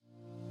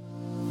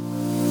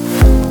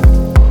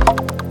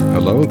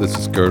Hello, this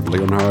is Gerd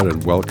Leonhard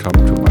and welcome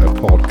to my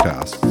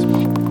podcast.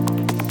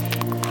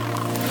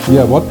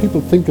 Yeah, what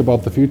people think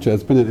about the future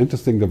has been an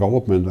interesting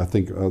development. I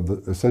think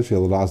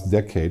essentially the last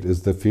decade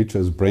is the future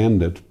is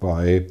branded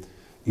by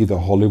either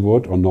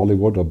Hollywood or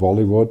Nollywood or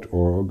Bollywood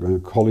or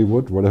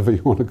Collywood, whatever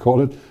you want to call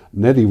it,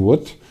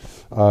 Neddywood,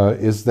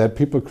 is that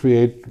people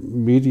create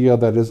media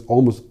that is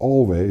almost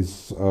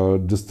always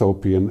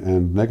dystopian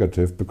and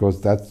negative because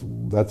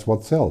that's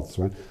what sells,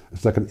 right?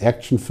 It's like an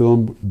action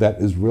film that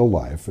is real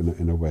life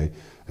in a way.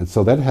 And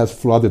so that has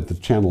flooded the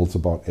channels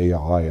about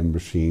AI and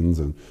machines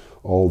and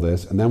all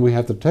this. And then we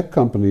have the tech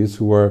companies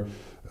who are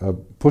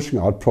pushing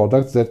out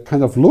products that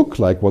kind of look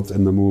like what's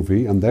in the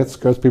movie, and that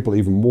scares people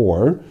even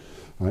more.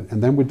 Right?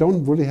 And then we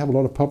don't really have a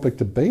lot of public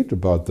debate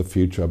about the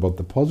future, about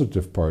the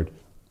positive part.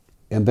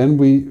 And then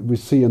we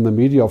see in the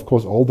media, of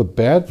course, all the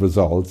bad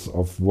results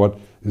of what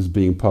is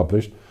being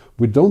published.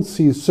 We don't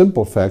see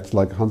simple facts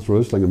like Hans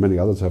Rosling and many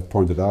others have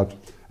pointed out,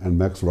 and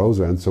Max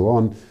Roser and so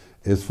on,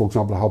 is, for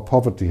example, how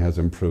poverty has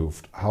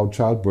improved, how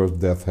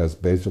childbirth death has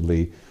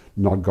basically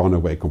not gone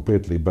away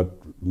completely, but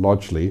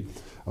largely,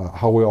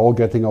 how we're all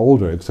getting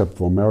older, except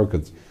for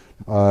Americans,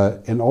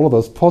 and all of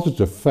those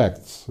positive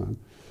facts.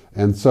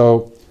 And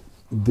so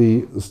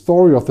the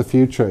story of the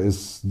future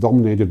is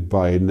dominated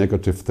by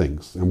negative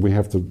things, and we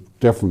have to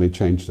definitely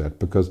change that,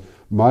 because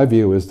my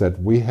view is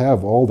that we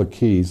have all the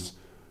keys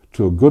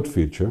to a good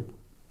future,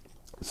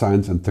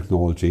 science and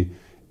technology,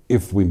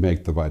 if we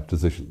make the right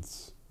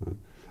decisions.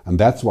 And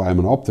that's why I'm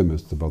an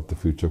optimist about the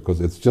future, because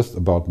it's just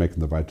about making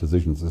the right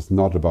decisions. It's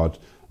not about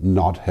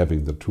not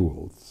having the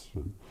tools.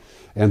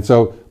 And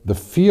so the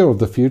fear of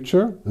the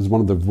future is one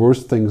of the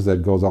worst things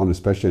that goes on,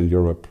 especially in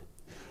Europe.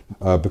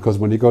 Because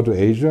when you go to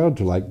Asia,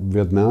 to like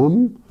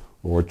Vietnam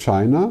or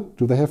China,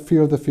 do they have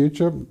fear of the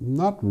future?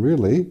 Not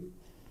really.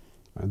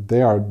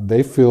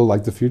 They feel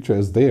like the future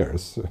is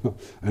theirs.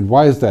 And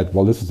why is that?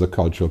 Well, this is a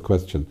cultural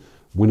question.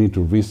 We need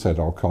to reset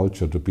our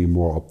culture to be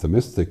more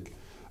optimistic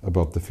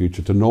about the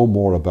future, to know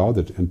more about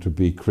it and to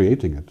be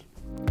creating it.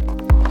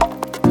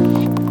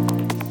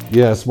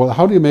 Yes, well,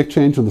 how do you make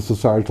change on the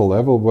societal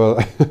level? Well,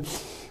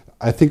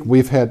 I think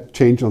we've had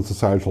change on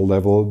societal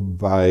level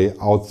by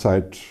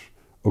outside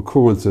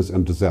occurrences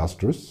and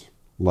disasters,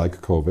 like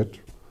COVID,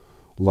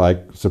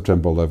 like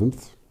September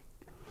 11th,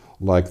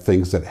 like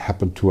things that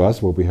happen to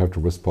us where we have to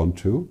respond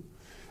to.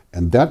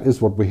 And that is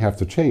what we have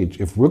to change.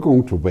 If we're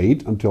going to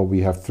wait until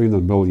we have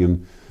 300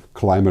 million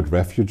climate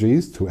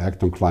refugees to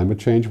act on climate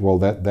change, well,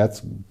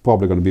 that's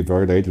probably going to be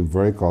very late and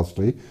very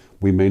costly.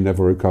 We may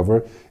never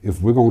recover.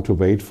 If we're going to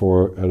wait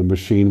for a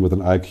machine with an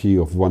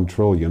IQ of 1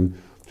 trillion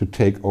to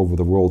take over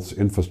the world's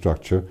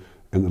infrastructure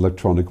in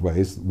electronic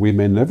ways, we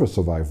may never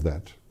survive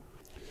that.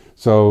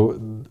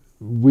 So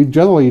we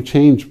generally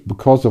change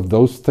because of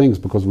those things,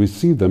 because we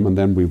see them and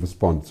then we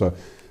respond. So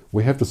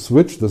we have to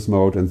switch this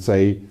mode and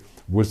say,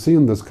 we're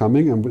seeing this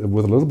coming, and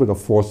with a little bit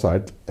of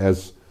foresight,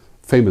 as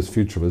famous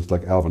futurists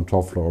like Alvin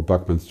Toffler or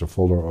Buckminster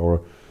Fuller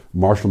or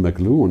Marshall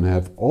McLuhan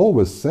have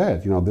always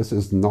said, this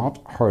is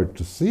not hard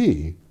to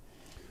see,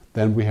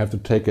 then we have to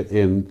take it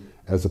in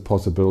as a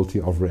possibility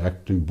of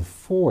reacting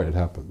before it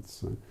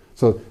happens.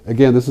 So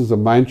again, this is a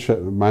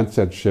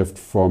mindset shift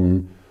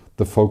from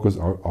the focus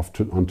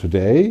on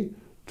today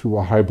to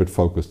a hybrid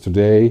focus.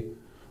 Today,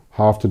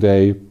 half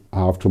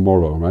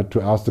tomorrow, right? To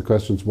ask the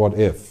questions, what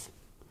if?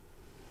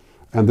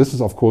 And this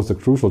is, of course, a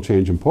crucial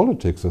change in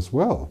politics as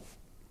well.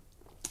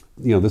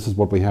 This is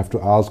what we have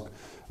to ask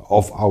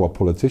of our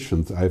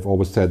politicians. I've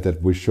always said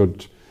that we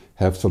should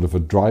have sort of a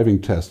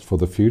driving test for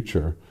the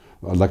future,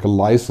 like a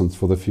license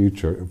for the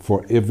future,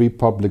 for every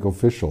public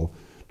official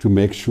to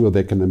make sure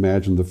they can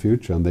imagine the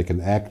future and they can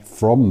act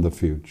from the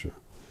future.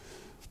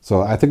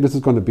 So I think this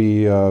is going to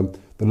be the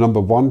number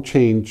one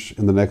change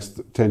in the next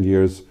 10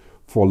 years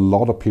for a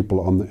lot of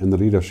people in the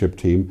leadership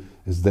team,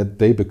 is that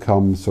they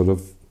become sort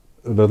of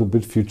a little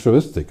bit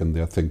futuristic in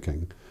their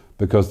thinking,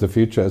 because the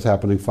future is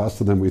happening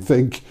faster than we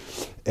think,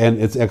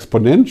 and it's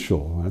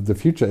exponential. Right? The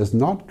future is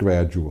not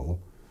gradual.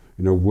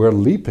 We're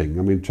leaping.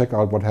 I mean, check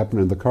out what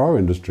happened in the car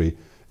industry.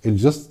 In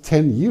just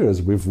 10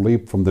 years, we've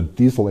leaped from the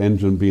diesel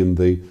engine being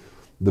the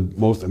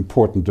most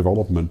important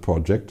development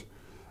project,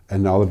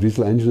 and now the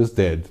diesel engine is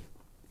dead.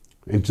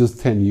 In just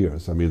 10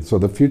 years. I mean, so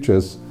the future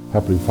is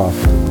happening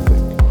faster than we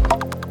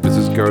think. This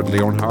is Gerd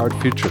Leonhard,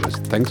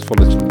 Futurist. Thanks for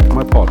listening to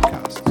my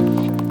podcast.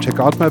 Check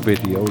out my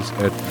videos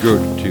at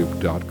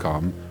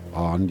gerdtube.com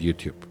on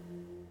YouTube.